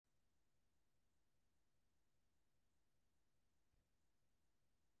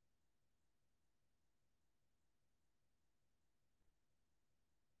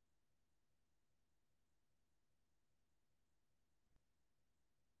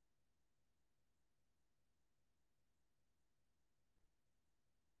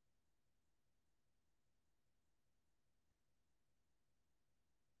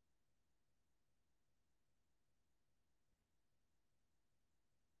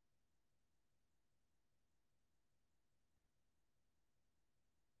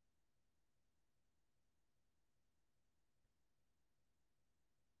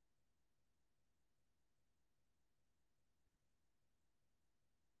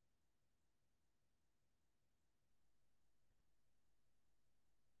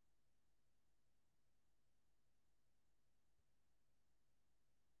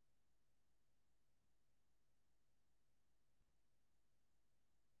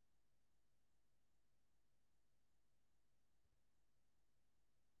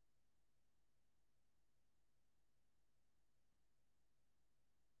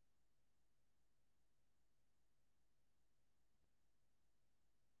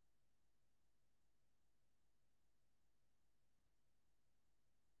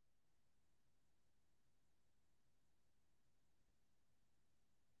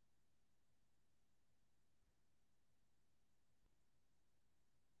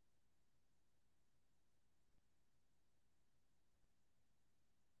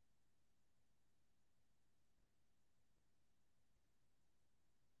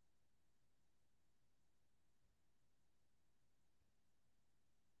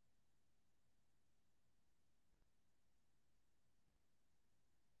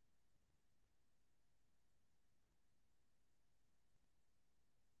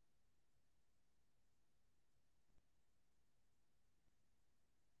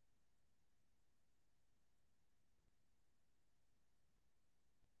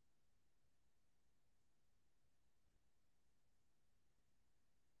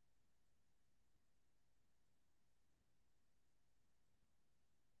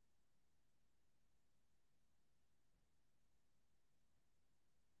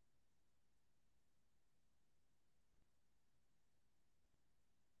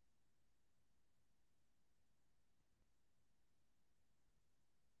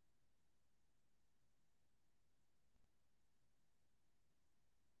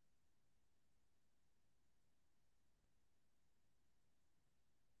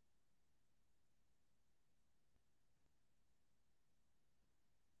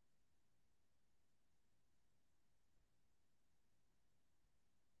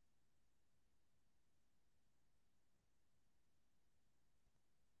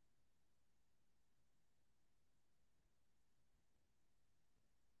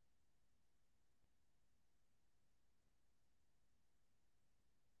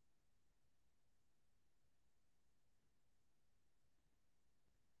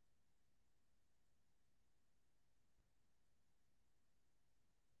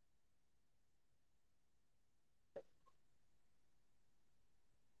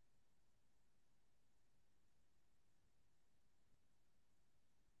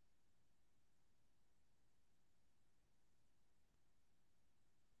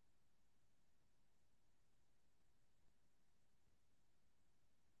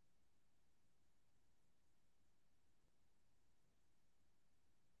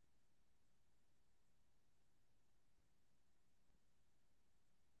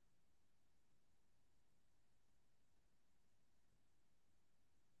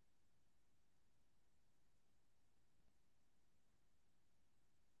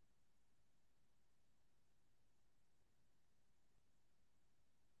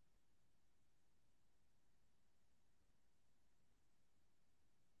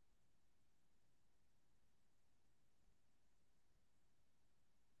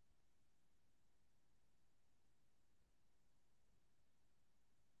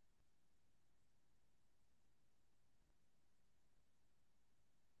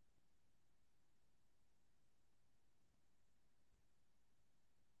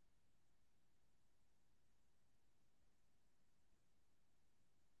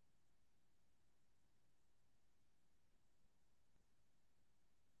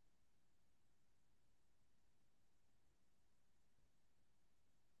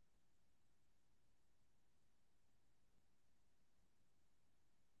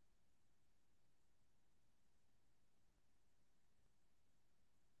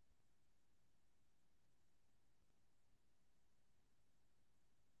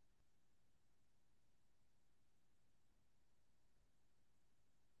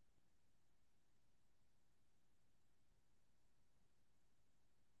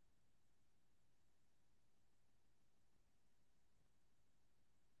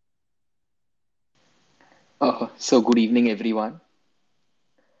So good evening, everyone.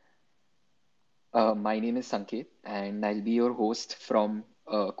 My name is Sanket, and I'll be your host from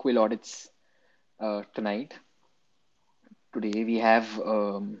Quill Audits tonight. Today, we have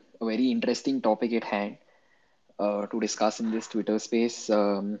a very interesting topic at hand to discuss in this Twitter space.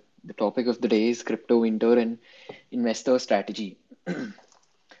 The topic of the day is crypto winter and investor strategy.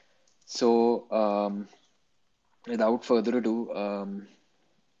 So, without further ado,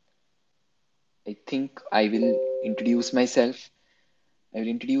 I think I will introduce myself. I will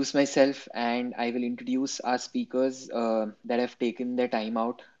introduce myself and I will introduce our speakers that have taken their time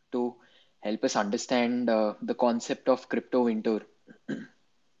out to help us understand the concept of crypto winter.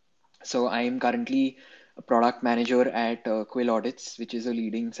 So, I am currently a product manager at Quill Audits, which is a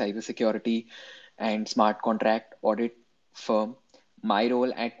leading cybersecurity and smart contract audit firm. My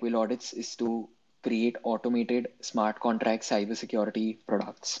role at Quill Audits is to create automated smart contract cybersecurity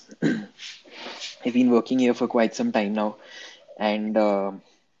products. I've been working here for quite some time now, and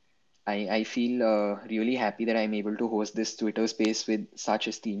I feel really happy that I'm able to host this Twitter space with such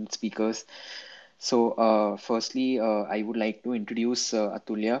esteemed speakers. So, firstly, I would like to introduce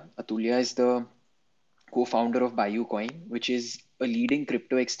Atulya. Atulya is the co-founder of BayuCoin, which is a leading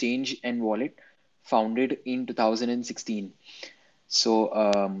crypto exchange and wallet founded in 2016. So,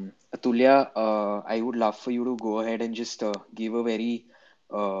 Atulya, I would love for you to go ahead and just give a very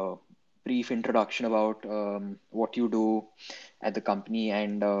uh, brief introduction about what you do at the company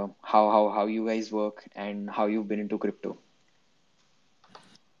and how you guys work and how you've been into crypto.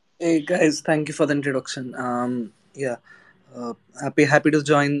 Hey guys, thank you for the introduction. Yeah, happy to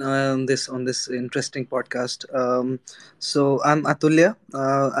join this interesting podcast. So I'm Atulya.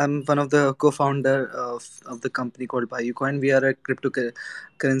 I'm one of the co-founder of the company called BayuCoin. We are a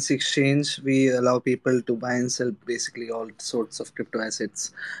cryptocurrency exchange. We allow people to buy and sell basically all sorts of crypto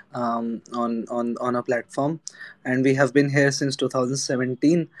assets on a platform, and we have been here since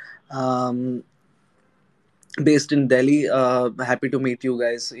 2017. Um, Based in Delhi. Happy to meet you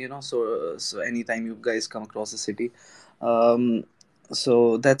guys. So anytime you guys come across the city, um,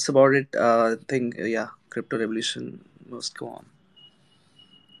 so that's about it. I think yeah, crypto revolution must go on.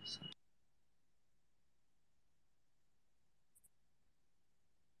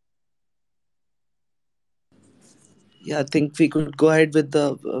 Yeah, I think we could go ahead with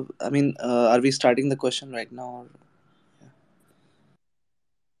the. Are we starting the question right now?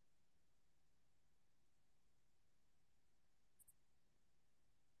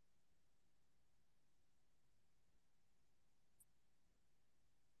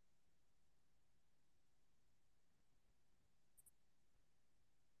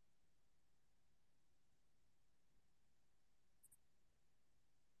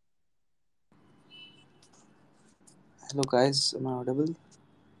 Hello, guys. Am I audible?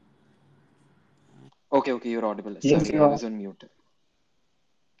 Okay, okay, you're audible. Yes, Sorry, you I are. was on mute.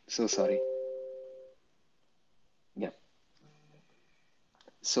 So sorry. Yeah.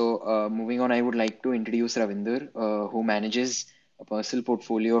 So, moving on, I would like to introduce Ravinder, who manages a personal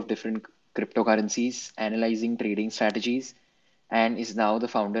portfolio of different cryptocurrencies, analyzing trading strategies, and is now the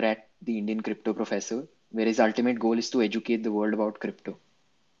founder at the Indian Crypto Professor, where his ultimate goal is to educate the world about crypto.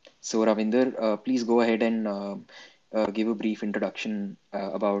 So, Ravinder, please go ahead and give a brief introduction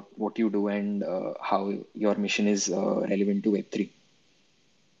about what you do and how your mission is relevant to Web3.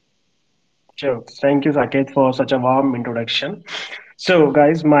 Sure. Thank you, Saket, for such a warm introduction. So,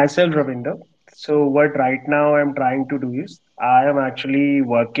 guys, myself, Ravinder. So, what right now I'm trying to do is I am actually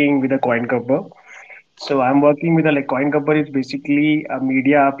working with a coin cover. So, I'm working with a like coin cover is basically a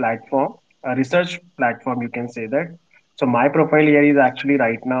media platform, a research platform, you can say that. So, my profile here is actually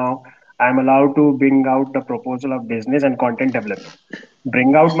right now I'm allowed to bring out the proposal of business and content development.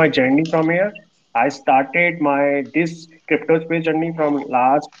 Bring out my journey from here. I started my this crypto space journey from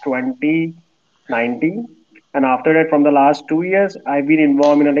last 2019, and after that, from the last 2 years, I've been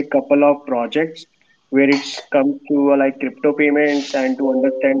involved in a like, couple of projects where it's come to like crypto payments and to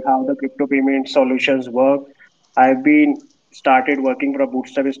understand how the crypto payment solutions work. I've been started working for a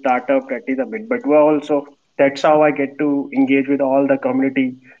bootstrap startup that is a bit, but we're also that's how I get to engage with all the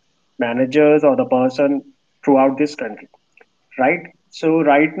community managers or the person throughout this country, right? So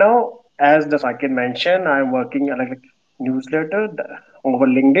right now, as the Saket mentioned, I'm working on like a newsletter over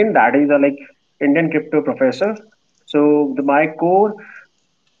LinkedIn. That is a like Indian crypto professor. So my core,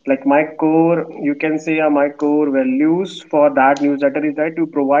 you can say my core values for that newsletter is that to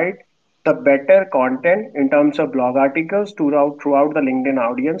provide the better content in terms of blog articles throughout the LinkedIn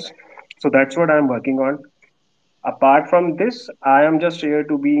audience. So that's what I'm working on. Apart from this, I am just here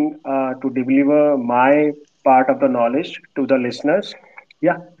to deliver my part of the knowledge to the listeners.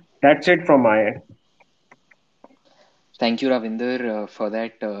 Yeah, that's it from my end. Thank you, Ravinder, for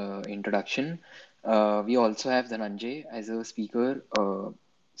that introduction. We also have Dhananjay as a speaker.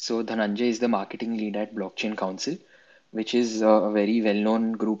 So, Dhananjay is the marketing lead at Blockchain Council, which is a very well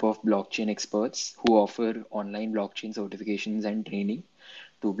known group of blockchain experts who offer online blockchain certifications and training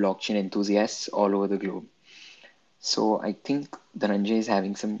to blockchain enthusiasts all over the globe. So, I think Dhananjay is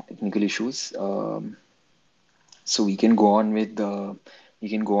having some technical issues. So we can go on with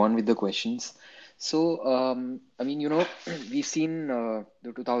the questions. So I mean, we've seen the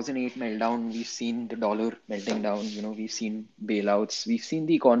 2008 meltdown, we've seen the dollar melting down, we've seen bailouts, we've seen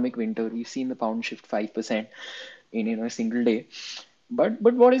the economic winter, we've seen the pound shift 5% in a single day. But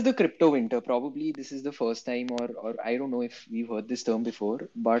what is the crypto winter? Probably this is the first time, or I don't know if we've heard this term before.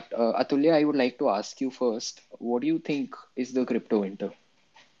 But Atulya, I would like to ask you first, what do you think is the crypto winter?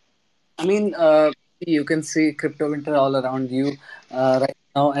 I mean, you can see crypto winter all around you right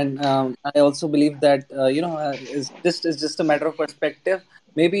now, and I also believe that it's just a matter of perspective.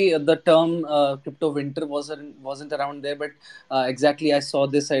 Maybe the term crypto winter wasn't around there, but exactly I saw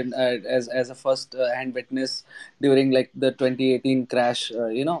this as a first hand witness during like the 2018 crash,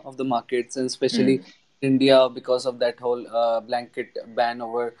 of the markets, and Hmm. especially India because of that whole blanket ban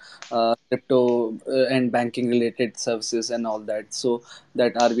over crypto and banking related services and all that. So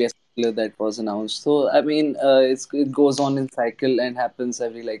that RBI circular that was announced. So I mean, it goes on in cycle and happens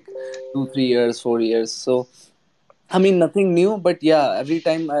every like 2 3 years, 4 years. So I mean, nothing new, but yeah, every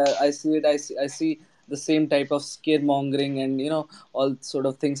time I see it, I see the same type of scaremongering and all sort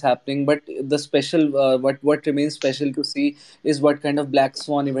of things happening. But the special, what remains special to see is what kind of black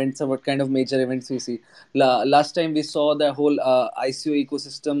swan events or what kind of major events we see. Last time we saw the whole ICO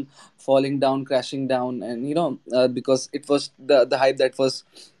ecosystem falling down, crashing down, and because it was the hype that was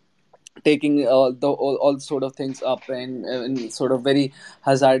taking all sort of things up in sort of very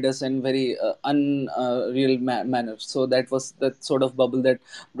hazardous and very unreal manner. So that was that sort of bubble that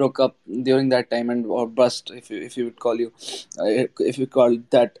broke up during that time and or burst, if you would call you if you call it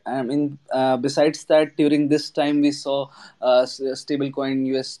that. I mean, besides that, during this time we saw stablecoin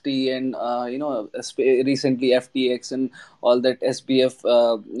UST and recently FTX and all that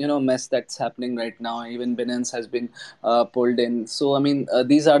SBF mess that's happening right now. Even Binance has been pulled in. So I mean,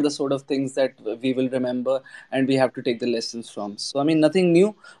 these are the sort of things that we will remember and we have to take the lessons from. So I mean, nothing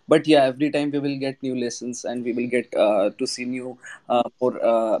new, but yeah, every time we will get new lessons and we will get to see new,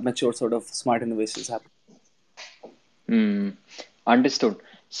 more mature sort of smart innovations happen. Hmm. Understood.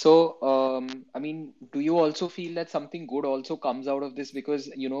 So, I mean, do you also feel that something good also comes out of this? Because,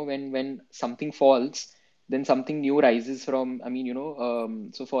 when something falls, then something new rises from, I mean,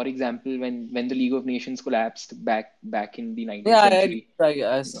 so for example, when the League of Nations collapsed back in the 19th Yeah, I century, I you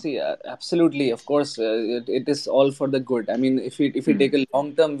know. see. Absolutely, of course, it is all for the good. I mean, if we Hmm. take a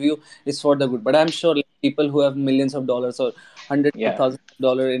long term view, it's for the good. But I'm sure like, people who have millions of dollars or hundreds of Yeah. thousands of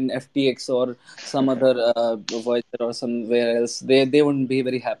dollars in FTX or some other Voyager or somewhere else, they wouldn't be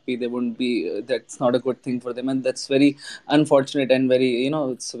very happy. They wouldn't be. That's not a good thing for them, and that's very unfortunate and very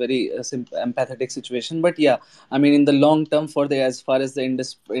it's a very empathetic situation. But yeah, I mean, in the long term, for the as far as the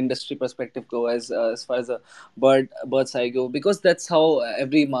industry perspective go, as far as the bird's eye go, because that's how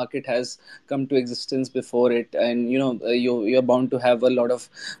every market has come to existence before it. And you're bound to have a lot of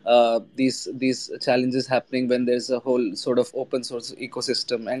these challenges happening when there's a whole sort of open source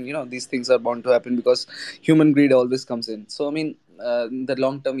ecosystem, and these things are bound to happen because human greed always comes in. So I mean, in the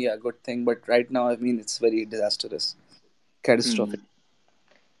long term, yeah, good thing, but right now I mean it's very disastrous, catastrophic. Hmm.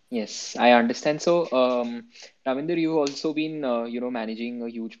 Yes, I understand. So, Ravinder, you've also been, managing a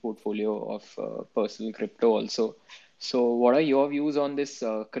huge portfolio of personal crypto also. So, what are your views on this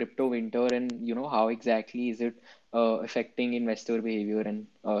crypto winter, and how exactly is it affecting investor behavior and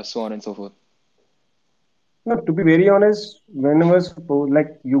so on and so forth? No, to be very honest, whenever suppose like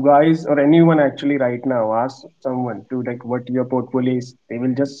you guys or anyone actually right now ask someone to like what your portfolio is, they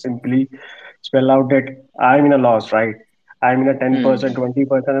will just simply spell out that I'm in a loss, right? I'm in a 10%, Hmm.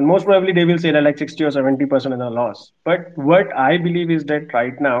 20%, and most probably they will say that like 60 or 70% in a loss. But what I believe is that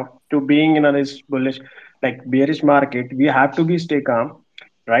right now, to being in a this bullish, like bearish market, we have to be stay calm,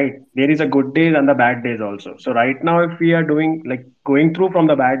 right? There is a good days and the bad days also. So right now, if we are doing like going through from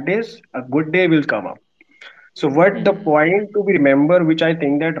the bad days, a good day will come up. So what the Hmm. point to be remember, which I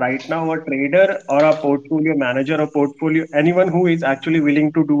think that right now a trader or a portfolio manager or portfolio, anyone who is actually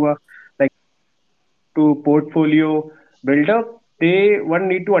willing to do a like to portfolio builder, they one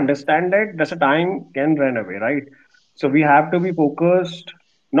need to understand that there's a time can run away, right? So we have to be focused,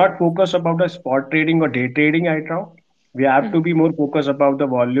 not focused about the spot trading or day trading right now. We have to Hmm. be more focused about the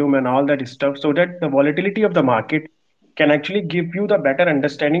volume and all that stuff so that the volatility of the market can actually give you the better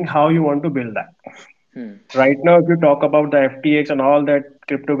understanding how you want to build that. Hmm. Right now, if you talk about the FTX and all that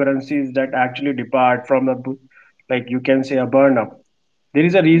cryptocurrencies that actually depart from the, like you can say a burn up, there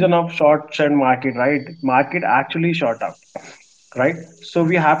is a Hmm. reason of short trend market, right? Market actually short up, right? So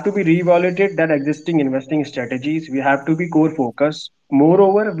we have to be reevaluated that existing investing strategies. We have to be core focused.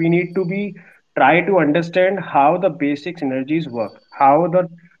 Moreover, we need to be try to understand how the basic synergies work, how the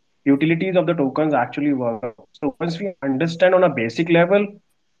utilities of the tokens actually work out. So once we understand on a basic level,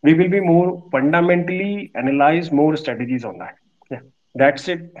 we will be more fundamentally analyze more strategies on that. Yeah, that's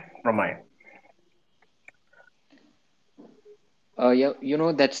it from my end.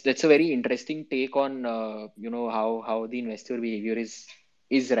 Yeah, that's a very interesting take on how the investor behavior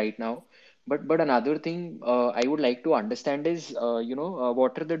is right now. But another thing I would like to understand is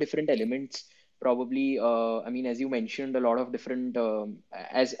what are the different elements probably I mean, as you mentioned, a lot of different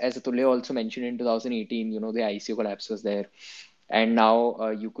as Atulya also mentioned in 2018, the ICO collapse was there, and now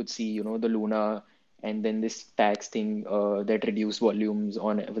you could see the Luna, and then this tax thing that reduced volumes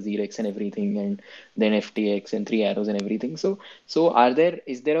on WazirX and everything, and then FTX and Three Arrows and everything. So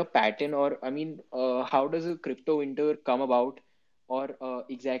is there a pattern, or I mean, how does a crypto winter come about, or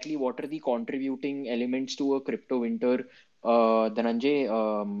exactly what are the contributing elements to a crypto winter?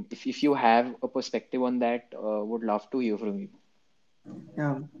 Dhananjay, if you have a perspective on that, would love to hear from you.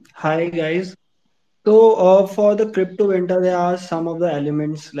 Yeah. Hi guys. So for the crypto winter, there are some of the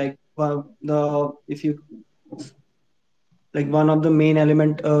elements like the if you like one of the main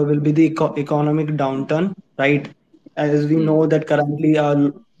element will be the economic downturn, right? As we Hmm. know that currently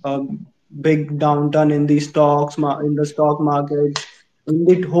a big downturn in the in the stock markets, in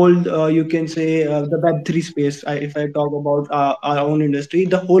the whole you can say the Web3 space. If I talk about our own industry,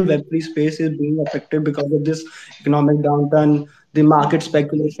 the whole Web3 space is being affected because of this economic downturn, the market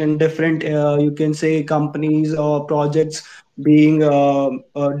speculation, different you can say companies or projects being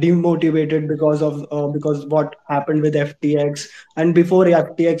demotivated because what happened with FTX, and before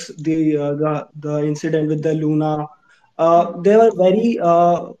FTX the incident with the Luna. There were very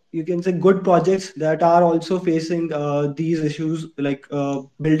you can say good projects that are also facing these issues like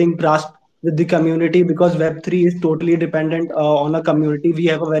building trust with the community, because Web3 is totally dependent on a community. We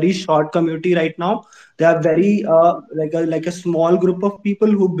have a very short community right now. They are Hmm. very like a small group of people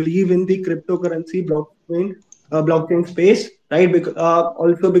who believe in the cryptocurrency blockchain space, right?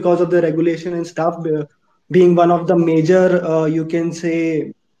 Also because of the regulation and stuff being one of the major you can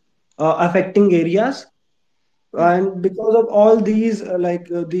say affecting areas. Hmm. And because of all these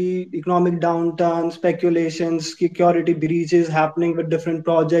the economic downturn, speculations, security breaches happening with different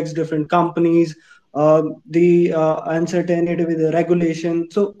projects, different companies, the uncertainty with the regulation,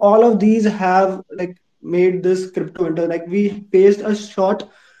 so all of these have like made this crypto winter, like we faced a short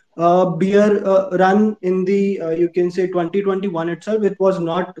beer run in the you can say 2021 itself. It was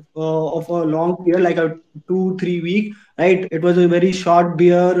not of a long period like a 2 3 week, right? It was a very short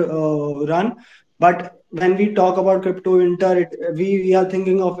beer run. But when we talk about crypto winter, we are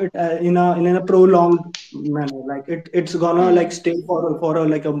thinking of it in a prolonged manner. Like it's gonna Hmm. like stay for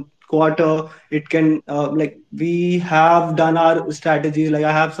like a quarter. It can like we have done our strategies. Like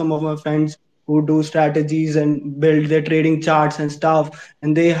I have some of my friends who do strategies and build their trading charts and stuff,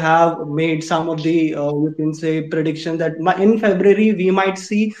 and they have made some of the you can say prediction that in February we might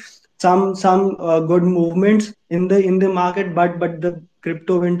see some good movements in the market, but the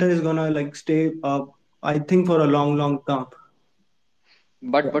crypto winter is gonna like stay I think for a long term.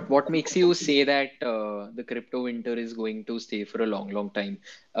 But Yeah. but what makes you say that the crypto winter is going to stay for a long time?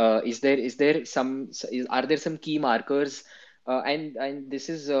 Are there some key markers? And this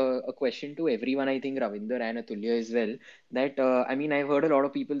is a question to everyone, I think Ravinder and Atulya as well. That I mean, I've heard a lot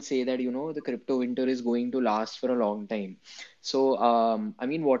of people say that the crypto winter is going to last for a long time. So I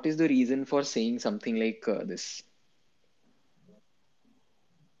mean, what is the reason for saying something like this?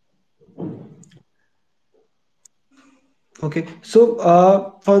 Okay, so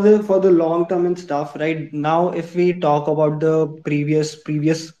for the long term and stuff, right now, if we talk about the previous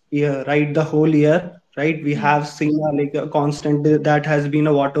year, right, the whole year, right, we Hmm. have seen like a constant that has been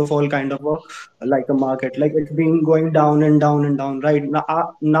a waterfall kind of like a market, like it's been going down and down and down, right?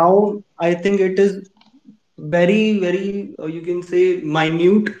 Now I think it is very you can say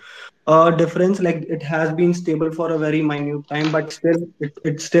minute difference. Like it has been stable for a very minute time, but still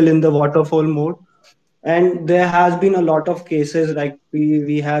it's still in the waterfall mode. And there has been a lot of cases like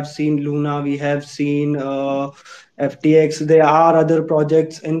we have seen Luna, we have seen FTX. There are other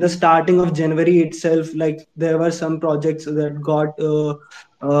projects in the starting of January itself, like there were some projects that got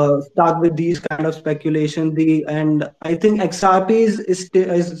stuck with these kind of speculation. The and I think XRP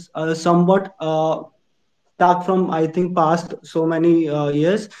is somewhat stuck from I think past so many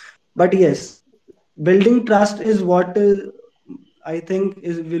years. But yes, building trust is what is, I think,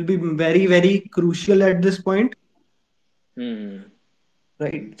 is will be very very crucial at this point, Hmm.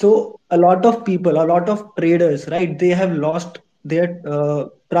 right? So a lot of people, a lot of traders, right, they have lost their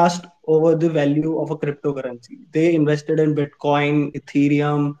trust over the value of a cryptocurrency. They invested in Bitcoin,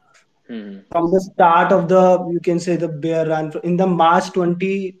 Ethereum Hmm. from the start of the, you can say, the bear run in the March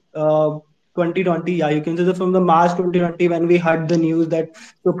 2020. Yeah, you can say that from the March 2020, when we heard the news that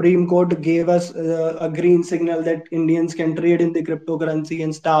Supreme Court gave us a green signal that Indians can trade in the cryptocurrency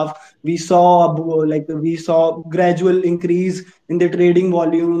and stuff. We saw like we saw gradual increase in the trading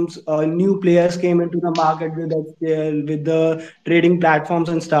volumes. New players came into the market with the trading platforms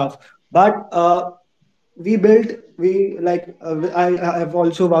and stuff. But we built we like I have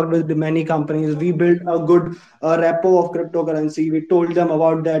also worked with many companies. We built a good repo of cryptocurrency. We told them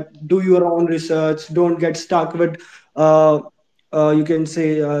about that, do your own research, don't get stuck with uh, you can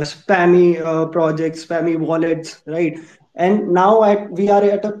say spammy projects, spammy wallets, right? And now we are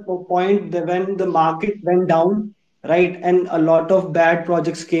at a point that when the market went down, right, and a lot of bad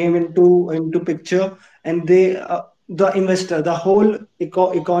projects came into picture, and the investor, the whole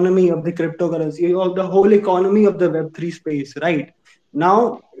economy of the cryptocurrency, or the whole economy of the Web3 space, right,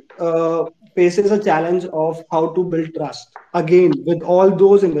 now uh, faces a challenge of how to build trust again with all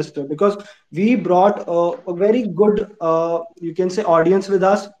those investors, because we brought a very good you can say audience with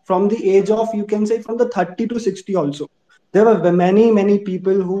us from the age of, you can say, from the 30 to 60 also. There were many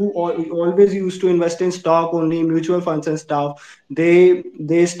people who always used to invest in stock only, mutual funds and stuff.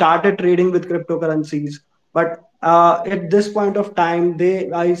 They started trading with cryptocurrencies, but at this point of time, they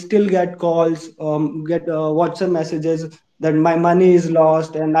I still get calls, get WhatsApp messages that my money is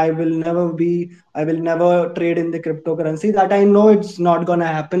lost and I will never trade in the cryptocurrency. That I know it's not gonna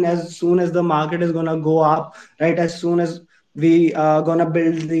happen. As soon as the market is gonna go up, right, as soon as we are gonna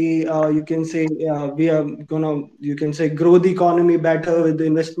build the you can say we are gonna, you can say, grow the economy better with the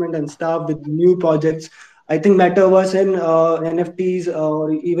investment and stuff, with new projects. I think metaverse and NFTs,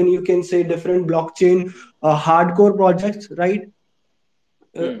 or even you can say different blockchain hardcore projects, right,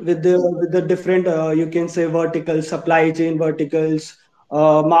 Hmm. with the different you can say verticals, supply chain verticals,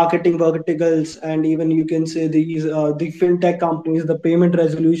 marketing verticals, and even you can say the fintech companies, the payment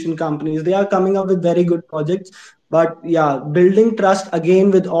resolution companies, they are coming up with very good projects. But yeah, building trust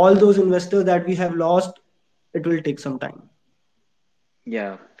again with all those investors that we have lost, it will take some time.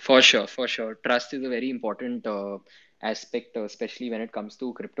 Yeah, for sure, for sure. Trust is a very important aspect, especially when it comes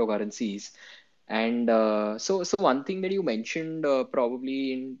to cryptocurrencies. And so one thing that you mentioned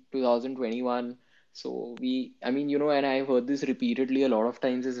probably in 2021. So I mean, and I've heard this repeatedly a lot of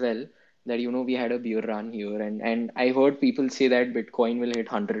times as well, that we had a beer run here, and I heard people say that Bitcoin will hit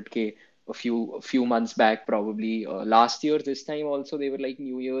 100K a few months back, probably last year this time also they were like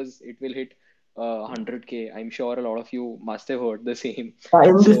New Year's it will hit 100K. I'm sure a lot of you must have heard the same. So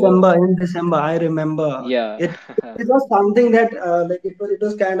In December, I remember yeah. it. It was something that like it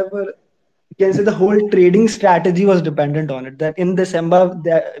was kind of a, you can say, the whole trading strategy was dependent on it. That in December,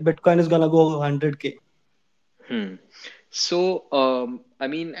 the Bitcoin is gonna go 100K. Hmm. So, I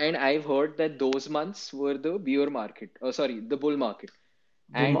mean, and I've heard that those months were the bear market, sorry, the bull market.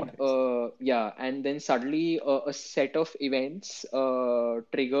 Bull And market. yeah, and then suddenly a set of events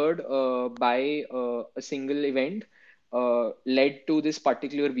triggered by a single event led to this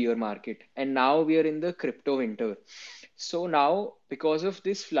particular bear market. And now we are in the crypto winter. So now, because of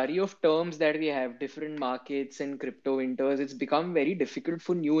this flurry of terms that we have, different markets and crypto winters, it's become very difficult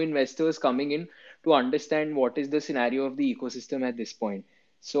for new investors coming in to understand what is the scenario of the ecosystem at this point.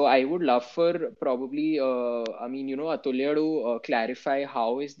 So I would love for probably, I mean, Atulya to clarify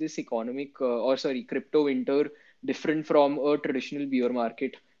how is this economic or sorry, crypto winter different from a traditional bear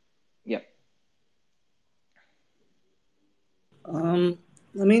market? Yeah. Um,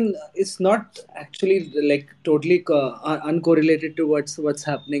 I mean, it's not actually like totally uncorrelated to what's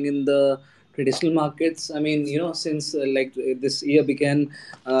happening in the traditional markets. I mean, since this year began,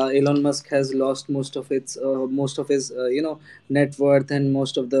 Elon Musk has lost most of his net worth, and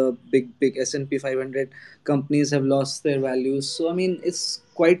most of the big S&P 500 companies have lost their values. So I mean, it's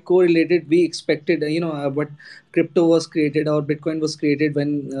quite correlated. We expected, what crypto was created or Bitcoin was created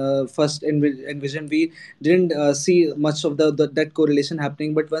when first envisioned. We didn't see much of that correlation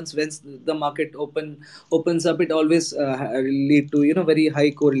happening, but once the market opens up, it always lead to very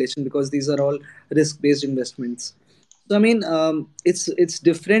high correlation, because these are all risk based investments. So I mean, it's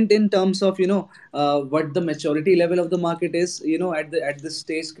different in terms of what the maturity level of the market is. At this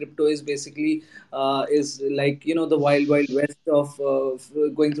stage, crypto is basically is like the wild west of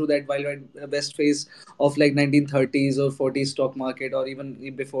going through that wild west phase of like 1930s or 40s stock market, or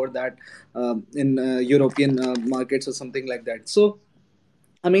even before that, in European markets or something like that. So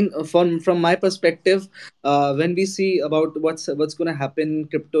I mean, from my perspective, when we see about what's going to happen in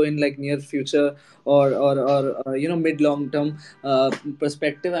crypto in like near future, or mid long term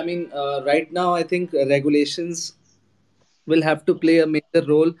perspective. I mean, right now I think regulations will have to play a major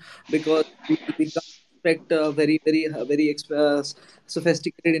role, because we can't expect very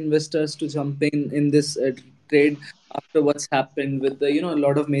sophisticated investors to jump in this trade after what's happened with the a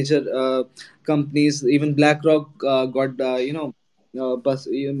lot of major companies. Even BlackRock got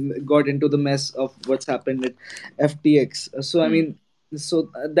got into the mess of what's happened with FTX. So I Hmm. mean,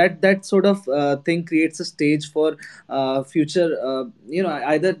 that sort of thing creates a stage for future.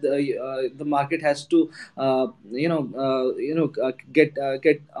 Either the market has to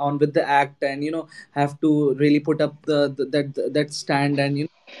get on with the act, and have to really put up that stand, and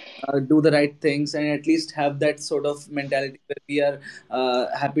do the right things, and at least have that sort of mentality where we are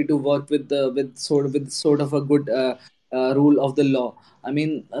happy to work with sort of a good rule of the law. I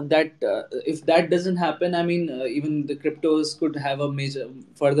mean, that if that doesn't happen, I mean, even the cryptos could have a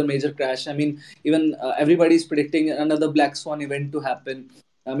major crash. I mean, even everybody's predicting another black swan event to happen.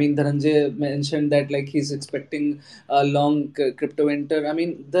 I mean, Dhananjay mentioned that like he's expecting a long crypto winter. I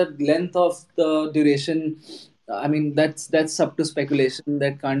mean, the length of the duration. I mean, that's up to speculation.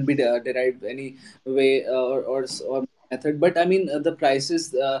 That can't be derived any way, or method. But I mean, the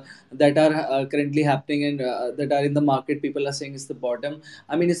prices that are currently happening, and that are in the market, people are saying is the bottom.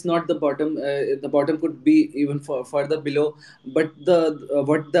 I mean, it's not the bottom. The bottom could be even further below. But the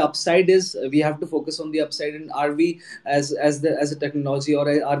what the upside is, we have to focus on the upside. And are we, as a technology, or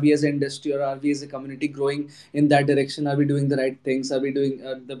are we as an industry, or are we as a community growing in that direction? Are we doing the right things? Are we doing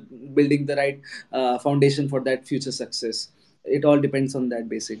the building the right foundation for that future success? It all depends on that,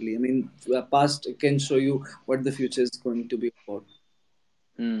 basically. I mean, past can show you what the future is going to be about.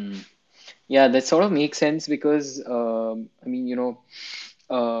 Hmm. Yeah, that sort of makes sense because I mean,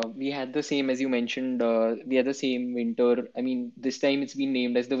 we had the same, as you mentioned, we had the same winter. I mean, this time it's been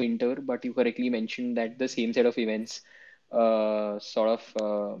named as the winter, but you correctly mentioned that the same set of events, sort of,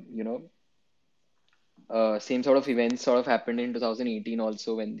 same sort of events sort of happened in 2018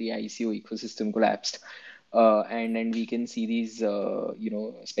 also, when the ICO ecosystem collapsed. And we can see these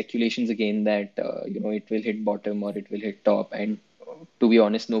speculations again that it will hit bottom or it will hit top, and to be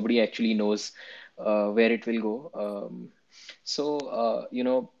honest, nobody actually knows where it will go.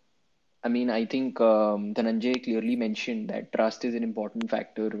 I mean, I think Dhananjay clearly mentioned that trust is an important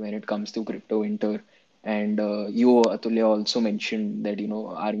factor when it comes to crypto winter. And you, Atulya, also mentioned that,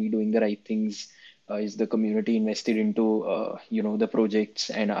 are we doing the right things? Is the community invested into, the projects,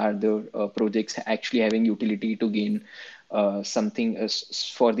 and are the projects actually having utility to gain something,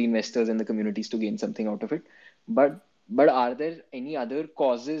 for the investors and the communities to gain something out of it? But but are there any other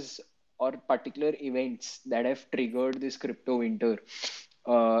causes or particular events that have triggered this crypto winter?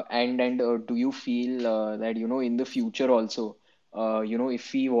 And do you feel that in the future also,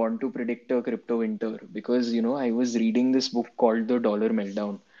 if we want to predict a crypto winter, because I was reading this book called The Dollar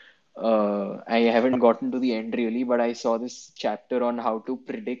Meltdown. I haven't gotten to the end really, but I saw this chapter on how to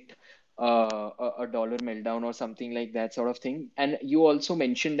predict a dollar meltdown or something like that sort of thing. And you also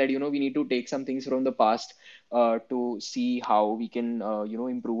mentioned that we need to take some things from the past to see how we can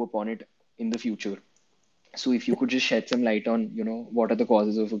improve upon it in the future. So if you could just shed some light on, what are the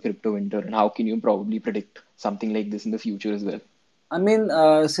causes of a crypto winter, and how can you probably predict something like this in the future as well? I mean,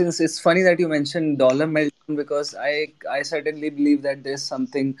 since it's funny that you mentioned dollar meltdown, because I certainly believe that there's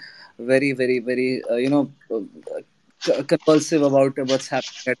something very convulsive about what's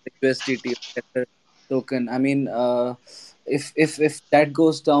happening at the USDT or Tether token. I mean, if that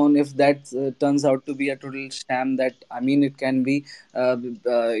goes down, if that turns out to be a total sham, that I mean, it can be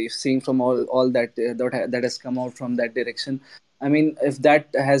seeing from all that has come out from that direction. I mean, if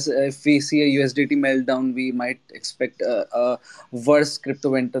we see a USDT meltdown, we might expect a worse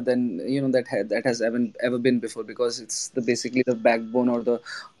crypto winter than that has ever been before, because it's basically the backbone, or the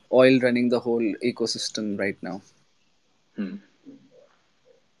oil running the whole ecosystem right now. Hmm.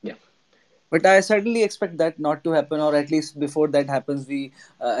 Yeah. But I certainly expect that not to happen, or at least before that happens, we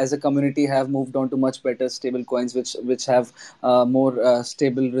as a community have moved on to much better stable coins, which have more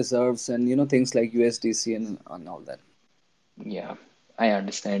stable reserves, and things like USDC and all that. Yeah. I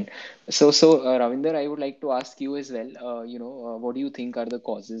understand. So, Ravinder, I would like to ask you as well. What do you think are the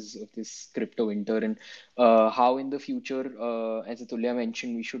causes of this crypto winter, and how in the future, as Atulya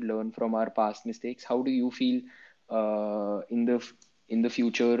mentioned, we should learn from our past mistakes. How do you feel in the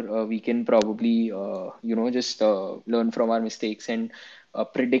future we can probably just learn from our mistakes and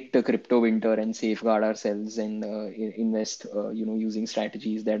predict a crypto winter and safeguard ourselves and invest using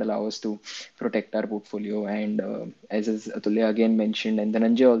strategies that allow us to protect our portfolio and as Atulya again mentioned and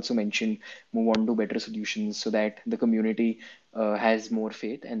Dhananjay also mentioned, move on to better solutions so that the community has more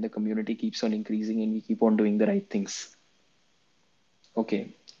faith and the community keeps on increasing and we keep on doing the right things. Okay,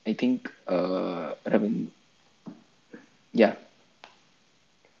 I think yeah,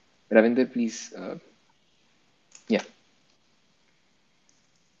 Ravinder, please, yeah.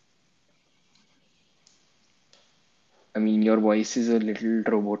 I mean, your voice is a little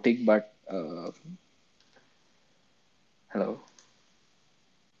robotic, but hello.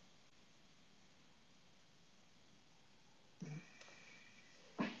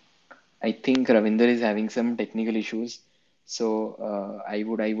 I think Ravinder is having some technical issues. So I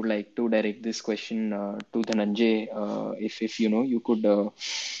would like to direct this question to Dhananjay. If you could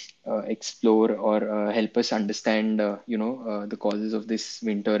explore or help us understand the causes of this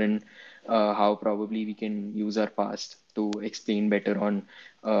winter and how probably we can use our past to explain better on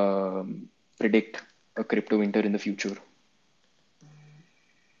predict a crypto winter in the future.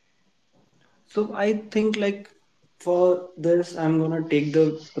 So I think like for this, I'm gonna take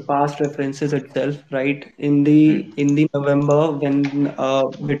the past references itself, right? Hmm. In the November when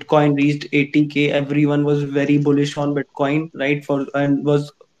Bitcoin reached 80K, everyone was very bullish on Bitcoin, right? For and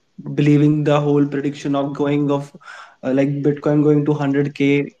was believing the whole prediction of going of like Bitcoin going to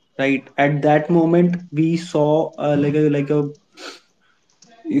 100K, right? At that moment, we saw like a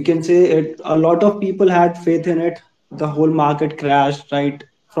you can say it a lot of people had faith in it. The whole market crashed, right?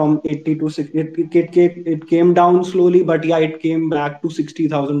 From 80 to 60, it came down slowly, but yeah, it came back to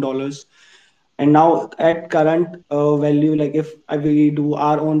 $60,000. And now at current value, like if we do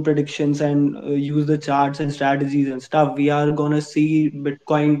our own predictions and use the charts and strategies and stuff, we are gonna see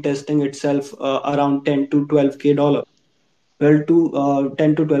Bitcoin testing itself around 10 to 12K dollar. 12 to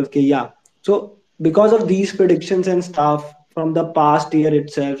 10 to 12K, yeah. So because of these predictions and stuff from the past year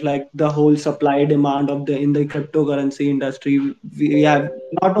itself, like the whole supply demand of the in the cryptocurrency industry, we have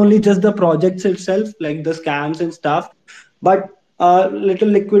not only just the projects itself like the scams and stuff, but little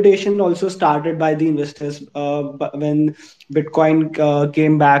liquidation also started by the investors when Bitcoin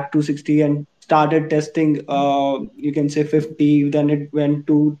came back to 60 and started testing you can say 50, then it went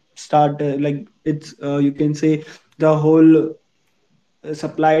to start like it's you can say the whole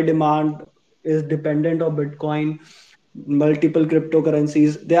supply demand is dependent on Bitcoin, multiple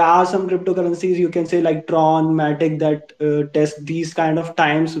cryptocurrencies. There are some cryptocurrencies you can say like Tron, Matic that test these kind of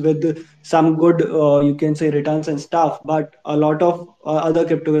times with some good you can say returns and stuff. But a lot of other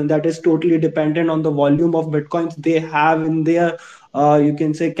cryptocurrencies that is totally dependent on the volume of Bitcoins they have in their you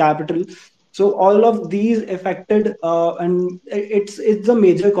can say capital. So all of these affected and it's a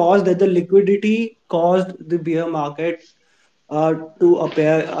major cause that the liquidity caused the bear market to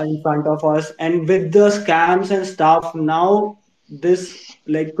appear in front of us, and with the scams and stuff now this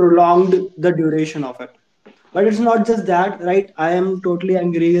like prolonged the duration of it. But it's not just that, right? I am totally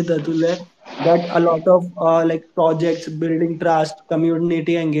agree with Atulya that a lot of like projects building trust,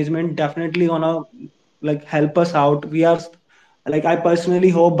 community engagement definitely gonna like help us out. We are like I personally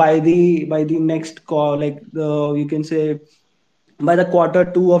hope by the next call like the you can say by the quarter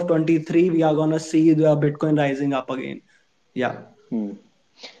two of 23 we are gonna see the Bitcoin rising up again. Yeah. Hmm.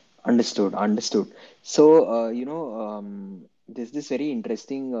 Understood, understood. So, there's this very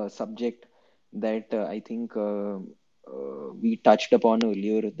interesting subject that I think we touched upon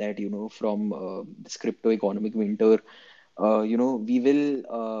earlier that, from this crypto economic winter, we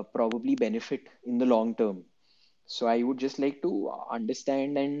will probably benefit in the long term. So I would just like to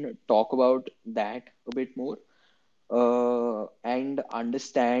understand and talk about that a bit more and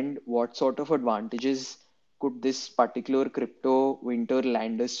understand what sort of advantages could this particular crypto winter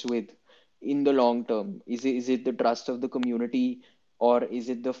land us with in the long term? Is it the trust of the community, or is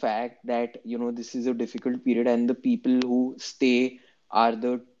it the fact that this is a difficult period and the people who stay are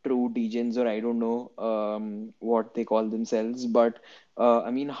the true degens, or I don't know what they call themselves, but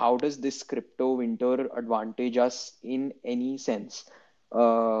I mean, how does this crypto winter advantage us in any sense?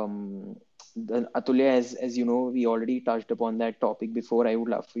 Atulya, as you know, we already touched upon that topic before. I would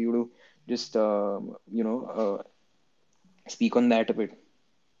love for you to just speak on that a bit.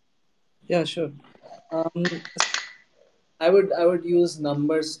 Yeah, sure. I would use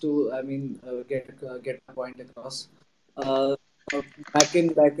numbers to, I mean, get my point across. uh, back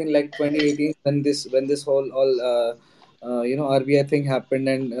in like 2018, when this whole all RBI thing happened,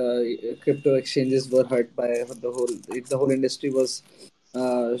 and crypto exchanges were hurt by the whole industry was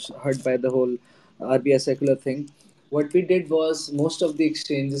hurt by the whole RBI circular thing. What we did was, most of the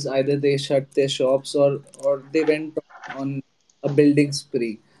exchanges, either they shut their shops, or they went on a building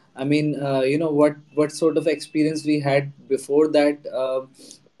spree. I mean, what sort of experience we had before that.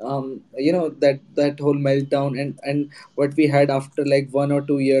 That whole meltdown, and what we had after like 1 or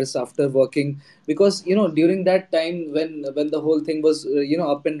 2 years after working, because during that time, when the whole thing was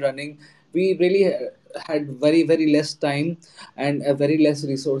up and running, we really had very very less time and very less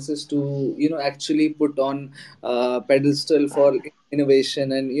resources to actually put on pedestal for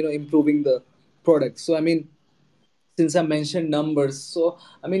innovation and improving the product. So I mean, since I mentioned numbers, so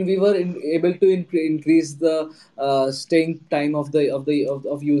I mean, we were able to increase the staying time of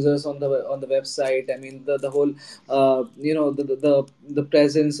users on the website. I mean, the whole the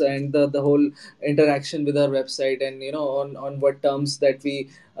presence and the whole interaction with our website, and on what terms that we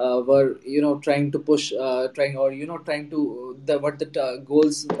were trying to push, trying or trying to the what the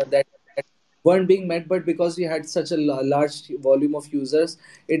goals that weren't being met, but because we had such a large volume of users,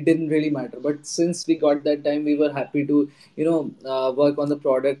 it didn't really matter. But since we got that time, we were happy to work on the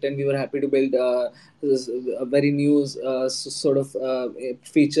product, and we were happy to build a very new sort of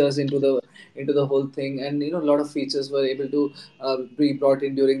features into the whole thing. And a lot of features were able to be brought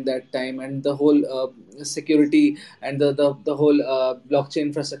in during that time, and the whole security and the whole blockchain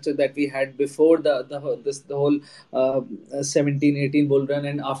infrastructure that we had before the whole 17-18 bull run,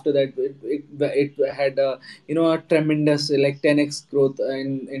 and after that it had a tremendous like 10x growth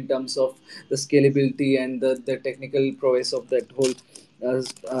in terms of the scalability and the technical prowess of that whole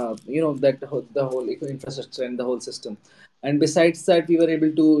the whole infrastructure and the whole system. And besides that, we were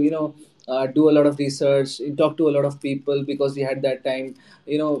able to do a lot of research, talk to a lot of people, because we had that time,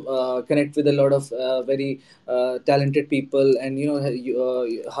 connect with a lot of very talented people, and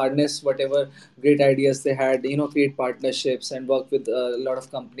harness whatever great ideas they had, create partnerships and work with a lot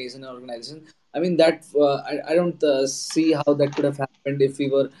of companies and organizations. I mean, that I don't see how that could have happened if we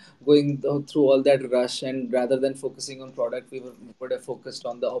were going through all that rush, and rather than focusing on product, would have focused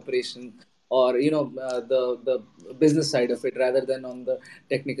on the operation, or the business side of it, rather than on the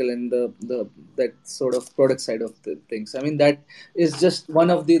technical and the that sort of product side of the things. I mean, that is just one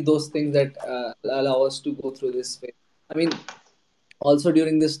of those things that allow us to go through this way. I mean, also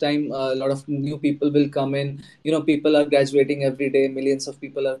during this time, a lot of new people will come in. People are graduating every day, millions of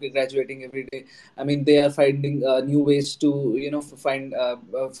people are graduating every day. I mean, they are finding new ways to find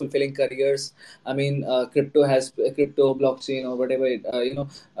fulfilling careers. I mean, crypto blockchain or whatever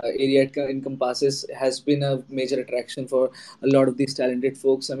area it encompasses has been a major attraction for a lot of these talented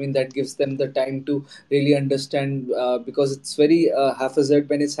folks. I mean, that gives them the time to really understand, because it's very haphazard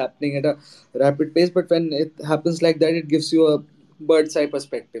when it's happening at a rapid pace, but when it happens like that, it gives you a bird's eye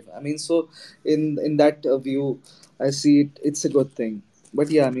perspective. I mean, so in that view, I see it's a good thing. But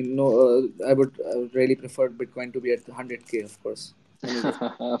yeah, I mean, no, I would really prefer Bitcoin to be at 100K, of course, any day.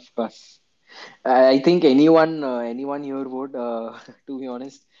 Of course. I think anyone here would, to be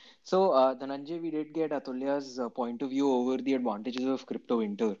honest. So, Dhananjay, we did get Atulya's point of view over the advantages of crypto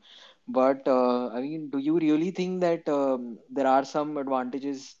winter. But I mean, do you really think that there are some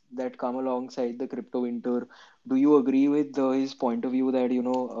advantages that come alongside the crypto winter? Do you agree with his point of view that,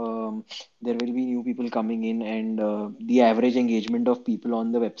 there will be new people coming in, and the average engagement of people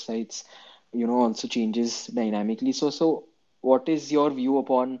on the websites, also changes dynamically? So what is your view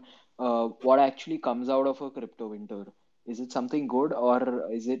upon what actually comes out of a crypto winter? Is it something good,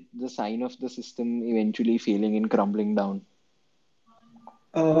 or is it the sign of the system eventually failing and crumbling down?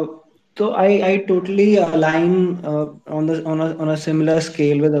 Uh, so I totally align on a similar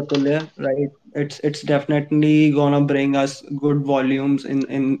scale with Atulya, right? It's definitely gonna bring us good volumes in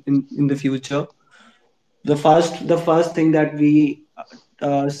the future. The first thing that we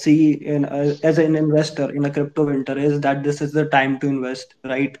see in as an investor in a crypto winter is that this is the time to invest,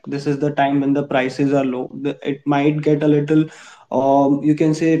 right? This is the time when the prices are low. It might get a little, you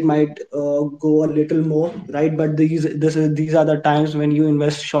can say it might go a little more, right? But these are the times when you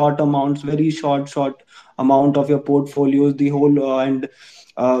invest short amounts, very short amount of your portfolios, the whole and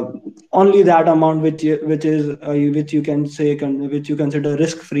uh, only that amount which you can say which you consider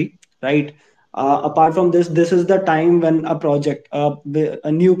risk free, right? Apart from this, this is the time when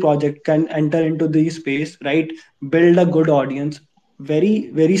a new project can enter into the space, right? Build a good audience,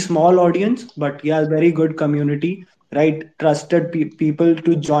 very small audience, but yeah, very good community, right? Trusted people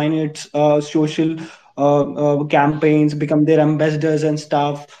to join its social campaigns, become their ambassadors and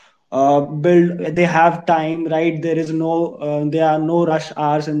stuff. build. They have time, right? There is no there are no rush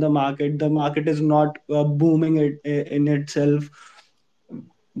hours in the market. The market is not booming in itself.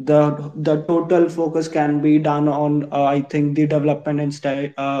 The total focus can be done on I think the development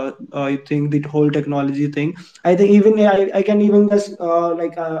and I think the whole technology thing. I think even I can even just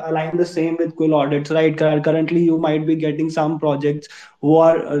align the same with quill audits, right? Currently you might be getting some projects who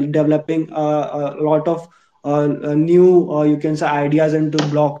are developing a lot of new you can say ideas into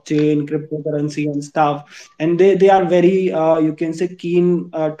blockchain, cryptocurrency and stuff, and they are very you can say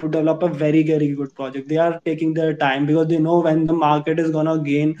keen to develop a very good project. They are taking their time because they know when the market is gonna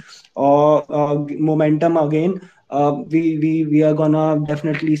gain momentum again, we are gonna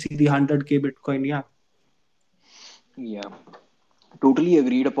definitely see the 100K Bitcoin. Yeah. Yeah, totally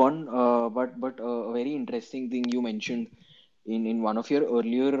agreed upon. But a very interesting thing you mentioned in one of your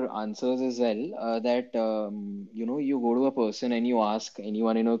earlier answers as well, that you know, you go to a person and you ask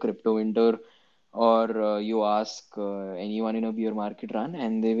anyone in a crypto winter, or you ask anyone in a bear market run,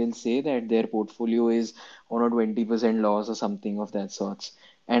 and they will say that their portfolio is on a 20% loss or something of that sorts.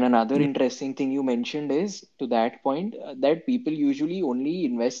 And another interesting thing you mentioned is, to that point, that people usually only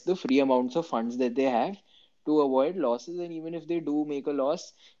invest the free amounts of funds that they have to avoid losses, and even if they do make a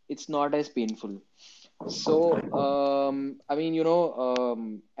loss, it's not as painful. So, I mean, you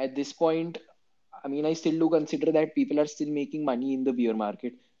know, at this point, I mean, I still do consider that people are still making money in the beer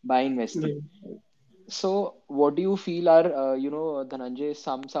market by investing. Yeah. So, what do you feel are, you know, Dhananjay,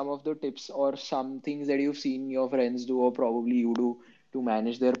 some of the tips or some things that you've seen your friends do, or probably you do, to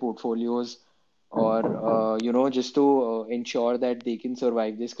manage their portfolios, or you know, just to ensure that they can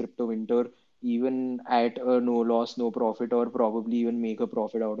survive this crypto winter even at a no loss, no profit, or probably even make a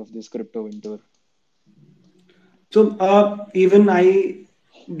profit out of this crypto winter? So even I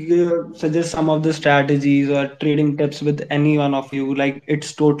suggest some of the strategies or trading tips with any one of you. Like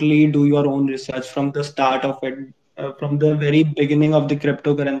it's totally do your own research from the start of it, from the very beginning of the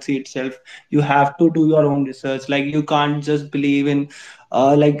cryptocurrency itself. You have to do your own research. Like you can't just believe in,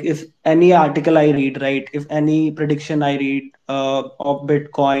 like if any article I read, right? If any prediction I read of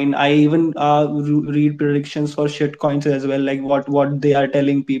Bitcoin, I even read predictions for shit coins as well. Like what they are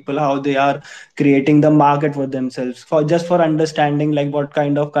telling people, how they are creating the market for themselves, for just for understanding like what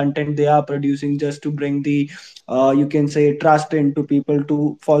kind of content they are producing, just to bring the you can say trust into people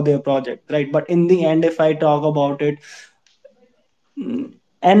to for their project, right? But in the end, if I talk about it,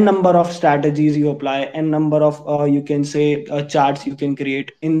 n number of strategies you apply, n number of you can say charts you can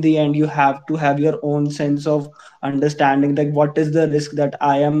create. In the end, you have to have your own sense of understanding, like what is the risk that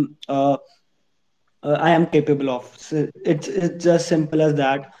I am capable of. So it's just simple as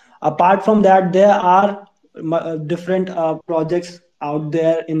that. Apart from that, there are different projects out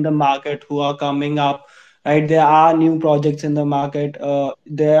there in the market who are coming up. Right, there are new projects in the market.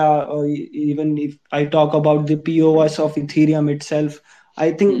 There are even if I talk about the POS of Ethereum itself,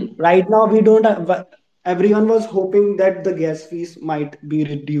 I think Hmm. right now we don't have. Everyone was hoping that the gas fees might be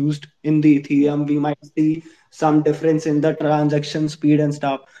reduced in the Yeah. Ethereum. We might see some difference in the transaction speed and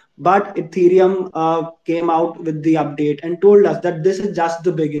stuff, but Ethereum came out with the update and told us that this is just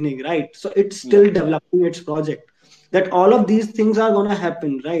the beginning, right? So it's Yeah. still developing its project. That all of these things are going to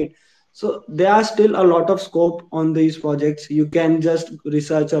happen, right? So there are still a lot of scope on these projects. You can just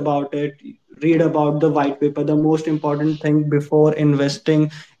research about it, read about the white paper. The most important thing before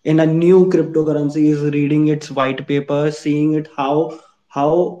investing in a new cryptocurrency is reading its white paper, seeing it how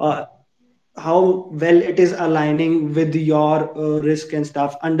well it is aligning with your risk and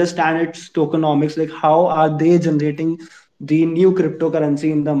stuff. Understand its tokenomics, like how are they generating the new cryptocurrency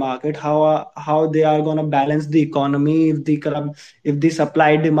in the market, how they are going to balance the economy, if the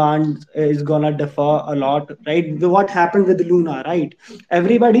supply demand is going to differ a lot, right? What happened with Luna, right?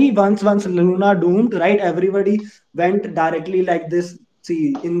 Everybody, once Luna doomed, right, everybody went directly like this.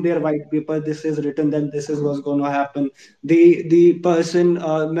 See, in their white paper this is written that this is what's going to happen. The person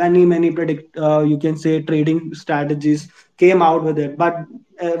many predict you can say trading strategies came out with it, but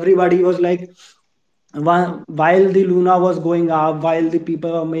everybody was like, while the Luna was going up, while the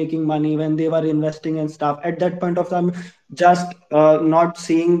people were making money, when they were investing and stuff, at that point of time, just not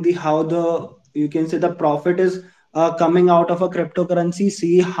seeing the how the you can say the profit is coming out of a cryptocurrency.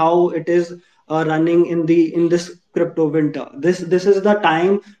 See how it is running in this crypto winter. This is the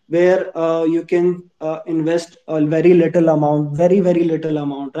time where you can invest a very little amount, very little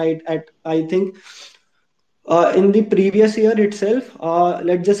amount, right? At I think In the previous year itself,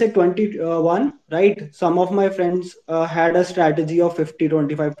 let's just say 21, right? Some of my friends had a strategy of 50,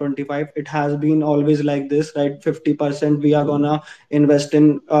 25, 25. It has been always like this, right? 50% we are gonna invest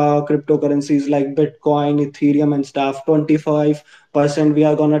in cryptocurrencies like Bitcoin, Ethereum, and stuff. 25% we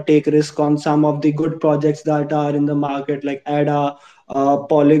are gonna take risk on some of the good projects that are in the market, like ADA,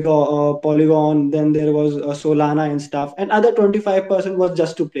 Polygon. Then there was Solana and stuff. And other 25% was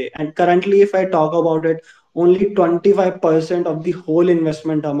just to play. And currently, if I talk about it, only 25% of the whole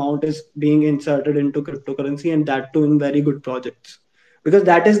investment amount is being inserted into cryptocurrency, and that too in very good projects, because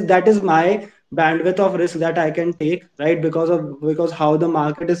that is my bandwidth of risk that I can take, right? Because how the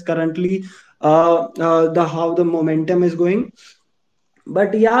market is currently, the how the momentum is going.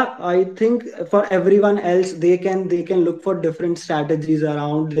 But yeah, I think for everyone else, they can look for different strategies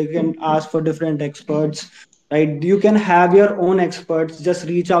around, they can ask for different experts, right? You can have your own experts, just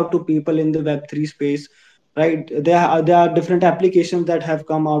reach out to people in the web3 space, right? There are different applications that have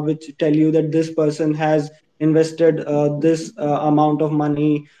come out which tell you that this person has invested this amount of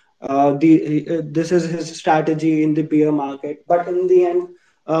money, the this is his strategy in the bear market. But in the end,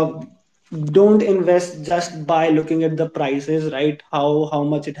 uh, don't invest just by looking at the prices, right? How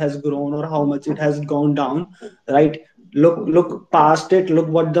much it has grown or how much it has gone down, right? Look past it, look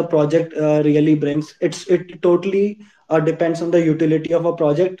what the project really brings. It totally depends on the utility of a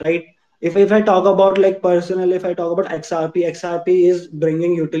project, right? If I talk about, like, personal, if I talk about XRP is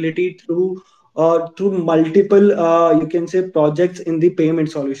bringing utility through multiple, you can say, projects in the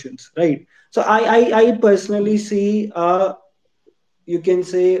payment solutions, right? So I personally see, you can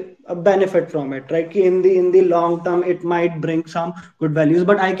say, a benefit from it, right? In the long term it might bring some good values,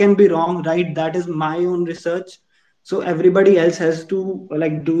 but I can be wrong, right? That is my own research. So everybody else has to,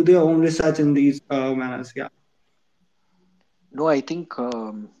 like, do their own research in these manners. Yeah. No, I think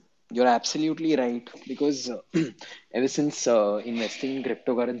you're absolutely right because ever since investing in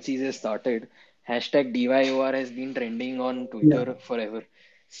cryptocurrencies has started, hashtag DYOR has been trending on Yeah. Twitter forever.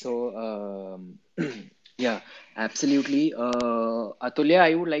 So, yeah, absolutely. Atulya,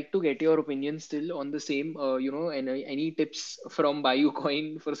 I would like to get your opinion still on the same, and any tips from Bayou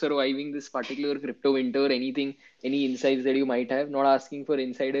Coin for surviving this particular crypto winter, anything, any insights that you might have, not asking for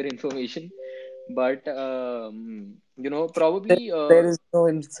insider information, but there, probably there is no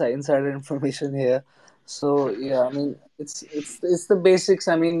insider information here. So yeah, I mean, it's the basics.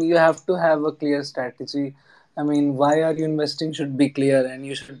 I mean, you have to have a clear strategy. I mean, why are you investing should be clear, and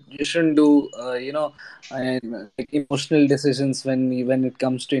you shouldn't do like emotional decisions when it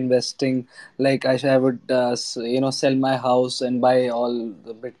comes to investing. Like I would sell my house and buy all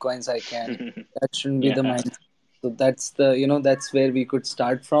the bitcoins I can. That shouldn't be the yeah. mindset. So that's where we could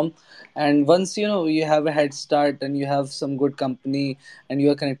start from. And once you have a head start and you have some good company and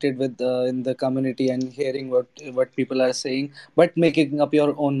you are connected with in the community and hearing what people are saying, but making up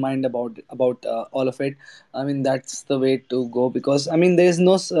your own mind about all of it. I mean, that's the way to go, because I mean there is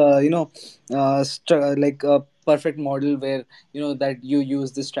no like a perfect model where that you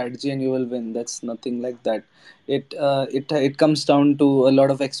use this strategy and you will win. That's nothing like that. It comes down to a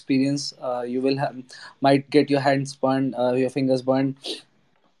lot of experience. You will have might get your hands burned, your fingers burned,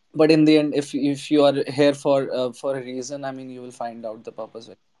 but in the end, if you are here for a reason, I mean, you will find out the purpose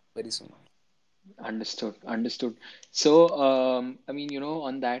very soon. Understood, understood. So, I mean,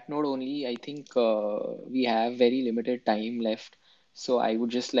 on that note only, I think we have very limited time left. So, I would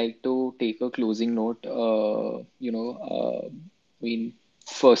just like to take a closing note. I mean,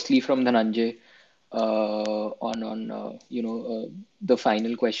 firstly from Dhananjay, on the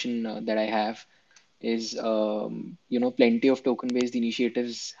final question that I have is, plenty of token-based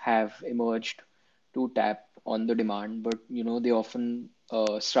initiatives have emerged to tap on the demand, but they often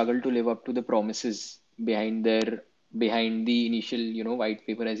struggle to live up to the promises behind the initial white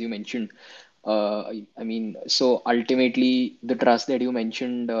paper, as you mentioned. I mean, so ultimately, the trust that you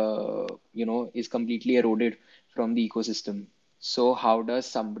mentioned, is completely eroded from the ecosystem. So how does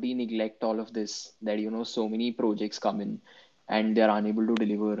somebody neglect all of this? That so many projects come in and they're unable to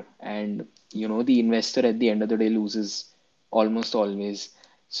deliver, and the investor at the end of the day loses almost always.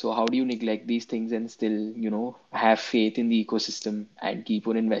 So how do you neglect these things and still have faith in the ecosystem and keep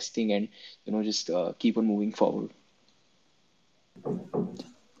on investing and just keep on moving forward?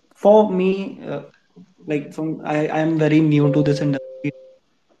 For me, like, I am very new to this industry.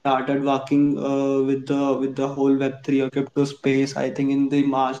 Started working with the whole Web3 or crypto space, I think, in the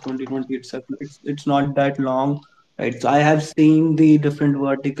March 2020 itself. It's not that long, right? So I have seen the different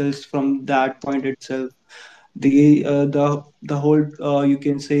verticals from that point itself. The whole, you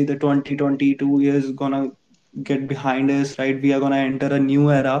can say, the 2022 is gonna get behind us, right? We are gonna enter a new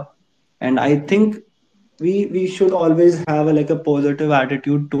era, and I think we should always have a, like a positive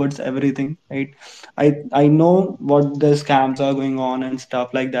attitude towards everything, right? I know what the scams are going on and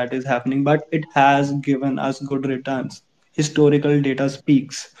stuff like that is happening, but it has given us good returns. Historical data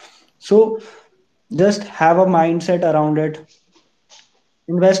speaks. So just have a mindset around it,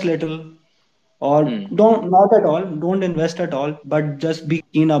 invest little, or Hmm. don't, not at all, don't invest at all, but just be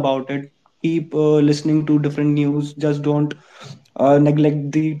keen about it. Keep listening to different news, just don't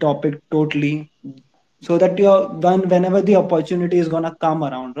neglect the topic totally, so that you're whenever the opportunity is gonna come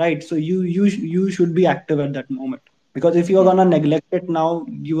around, right? So you should be active at that moment, because if you're Hmm. gonna neglect it now,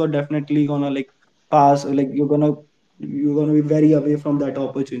 you are definitely gonna like pass, like you're gonna be very away from that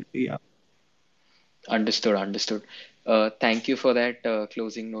opportunity. Yeah. Understood, understood. Thank you for that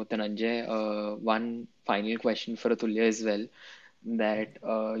closing note, Dhananjay. One final question for Atulya as well. That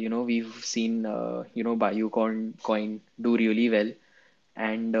we've seen Bayucoin coin do really well,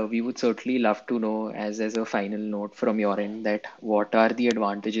 and we would certainly love to know, as a final note from your end, that what are the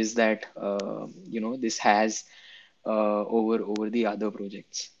advantages that this has over the other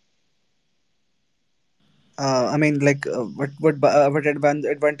projects. I mean, like, what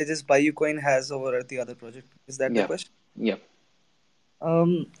advantages Bayucoin has over the other project? Is that the Yeah, question? yeah.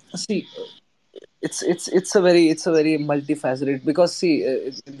 See, it's a very multifaceted, because see,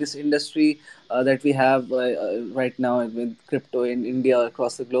 in this industry that we have right now with crypto in India,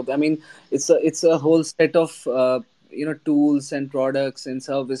 across the globe, I mean, it's a whole set of tools and products and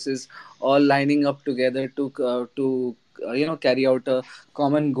services, all lining up together to carry out a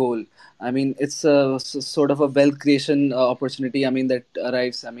common goal. I mean, it's a sort of a wealth creation opportunity, I mean, that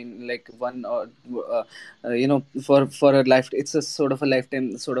arrives, I mean, like one or for a life, it's a sort of a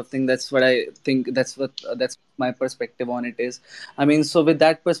lifetime sort of thing. That's what I think, that's my perspective on it is. I mean, so with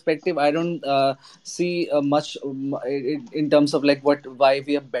that perspective, I don't see much in terms of like what why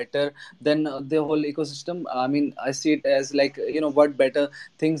we are better than the whole ecosystem. I mean, I see it as like, what better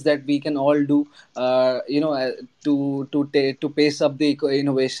things that we can all do, to pace up the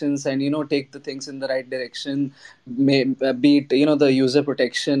innovations, and take the things in the right direction. Be it the user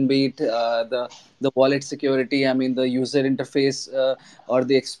protection, be it the wallet security, I mean, the user interface, or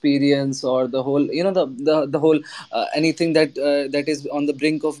the experience, or the whole, the whole anything that is on the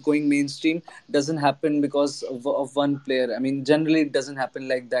brink of going mainstream doesn't happen because of one player. I mean, generally it doesn't happen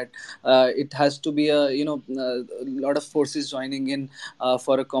like that. It has to be a lot of forces joining in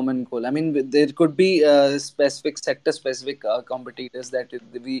for a common goal. I mean, there could be specific sector specific competitors that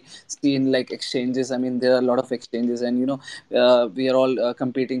we see in like exchanges. I mean, there are a lot of exchanges, and we are all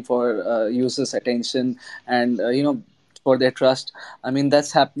competing for users attention, and for their trust. I mean,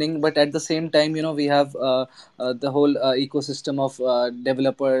 that's happening, but at the same time, we have the whole ecosystem of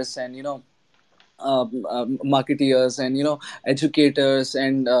developers, and marketeers, and educators,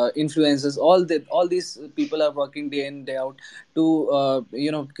 and influencers. All these people are working day in day out to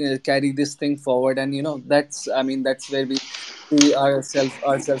carry this thing forward. And that's, I mean, that's where we see ourselves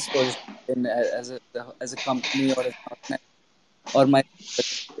positioned in, as a company, or as an organization, or my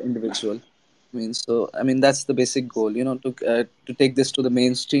individual. I mean, so I mean, that's the basic goal, to take this to the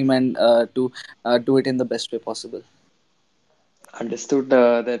mainstream, and to do it in the best way possible. Understood.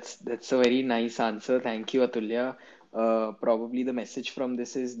 That's a very nice answer. Thank you, Atulya. Probably the message from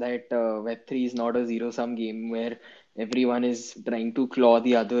this is that Web3 is not a zero-sum game where everyone is trying to claw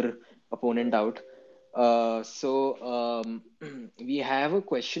the other opponent out. We have a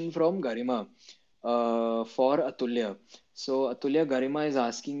question from Garima for Atulya. So, Atulya, Garima is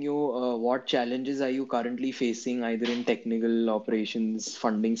asking you, what challenges are you currently facing, either in technical operations,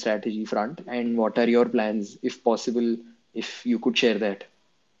 funding strategy front, and what are your plans, if possible, if you could share that?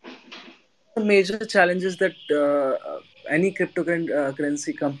 The major challenges that any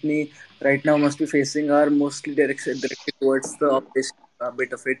cryptocurrency company right now must be facing are mostly directed towards the operation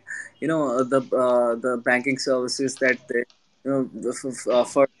bit of it. The banking services that they,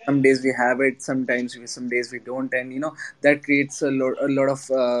 for some days we have it, sometimes some days we don't, and that creates a lot of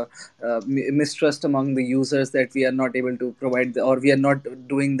mistrust among the users, that we are not able to provide or we are not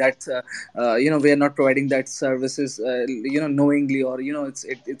doing that. We are not providing that services, knowingly, or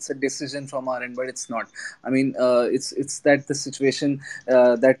it's a decision from our end, but it's not. I mean, it's that the situation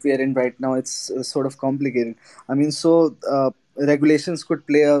that we are in right now, it's sort of complicated. I mean, so regulations could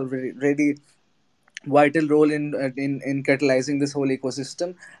play a really vital role in catalyzing this whole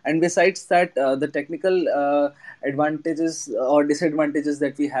ecosystem. And besides that, the technical advantages or disadvantages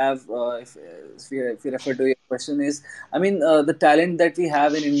that we have, if we refer to your question, is, I mean, the talent that we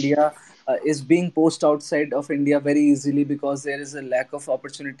have in India is being poached outside of India very easily, because there is a lack of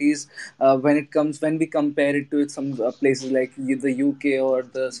opportunities when we compare it to some places like the UK or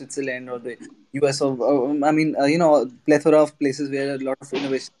the Switzerland or the US, or plethora of places where a lot of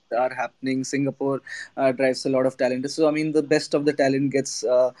innovations are happening. Singapore drives a lot of talent. So I mean, the best of the talent gets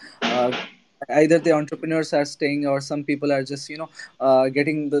either the entrepreneurs are staying, or some people are just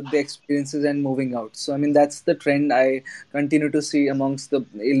getting the experiences and moving out. So I mean, that's the trend I continue to see amongst the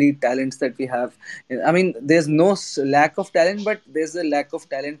elite talents that we have. I mean, there's no lack of talent, but there's a lack of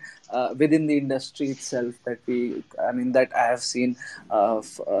talent within the industry itself that that I have seen,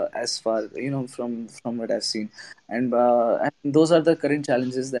 as far from what I've seen. And those are the current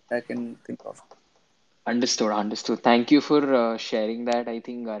challenges that I can think of. Understood, understood. Thank you for sharing that. I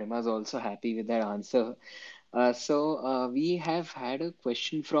think Garima is also happy with that answer. We have had a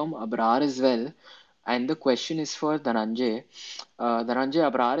question from Abrar as well, and the question is for Dhananjay.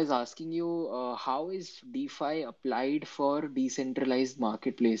 Dhananjay, Abrar is asking you, how is DeFi applied for decentralized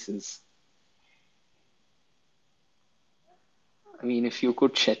marketplaces? I mean, if you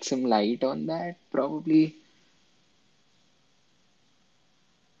could shed some light on that, probably.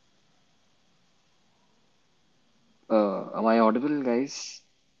 Am I audible, guys?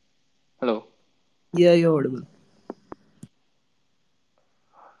 Hello, Yeah, you're audible.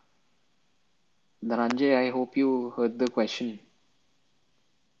 Dhananjay, I hope you heard the question.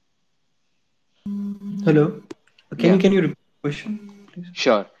 Hello. Can you Yeah. can you repeat the question, please?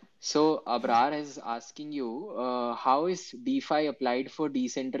 Sure. So Abrar is asking you, how is DeFi applied for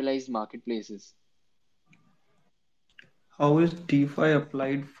decentralized marketplaces? How is DeFi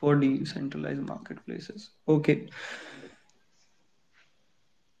applied for decentralized marketplaces? Okay.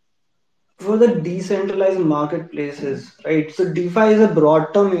 For the decentralized marketplaces, right? So DeFi is a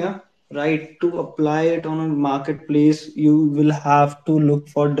broad term here, right? To apply it on a marketplace, you will have to look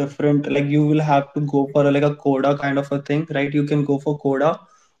for different, like you will have to go for like a Coda kind of a thing, right? You can go for Coda,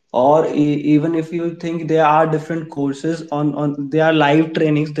 or even if you think there are different courses on there are live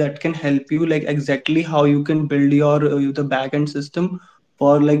trainings that can help you like exactly how you can build your the backend system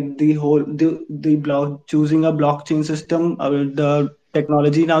for like the block choosing a blockchain system, the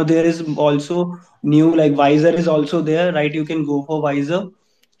technology. Now there is also new, like Wiser is also there, right? You can go for Wiser,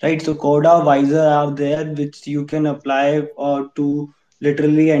 right? So Coda, Wiser are there which you can apply to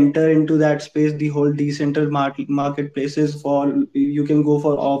literally enter into that space. The whole decentral marketplaces, for you can go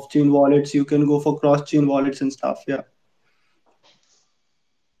for off chain wallets, you can go for cross chain wallets and stuff. Yeah.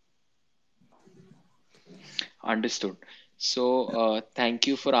 Understood. So, thank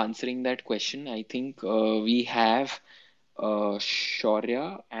you for answering that question. I think we have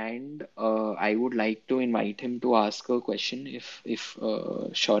Shaurya, and I would like to invite him to ask a question if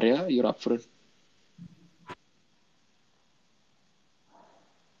Shaurya, you're up for it,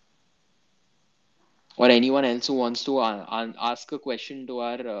 or anyone else who wants to ask a question to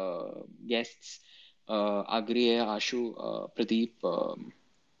our guests, Agriya, Ashu, Pradeep,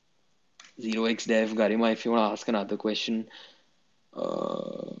 Zero X Dev, Garima, if you want to ask another question.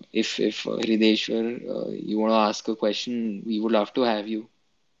 If Hrideshwar, you want to ask a question, we would love to have you.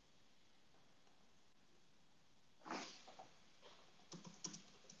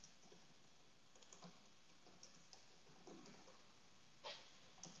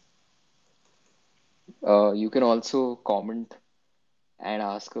 You can also comment and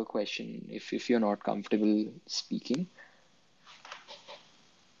ask a question if you're not comfortable speaking.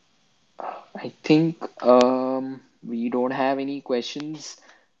 I think we don't have any questions.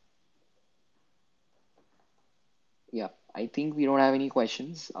 Yeah, I think we don't have any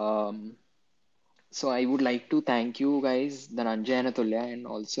questions. So I would like to thank you guys, Dhananjay and Atulya, and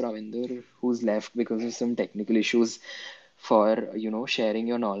also Ravinder, who's left because of some technical issues, for sharing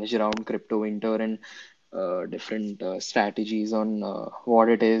your knowledge around crypto winter and different strategies on what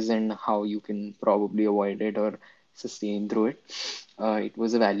it is and how you can probably avoid it or sustain through it. It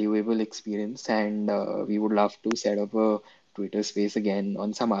was a valuable experience, and we would love to set up a Twitter space again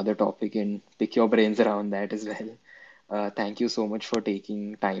on some other topic and pick your brains around that as well. Thank you so much for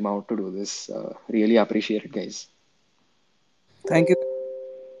taking time out to do this. Really appreciate it, guys. Thank you.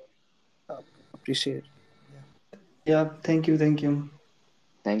 Appreciate it. Yeah, thank you. Thank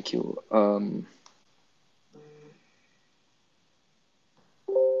you.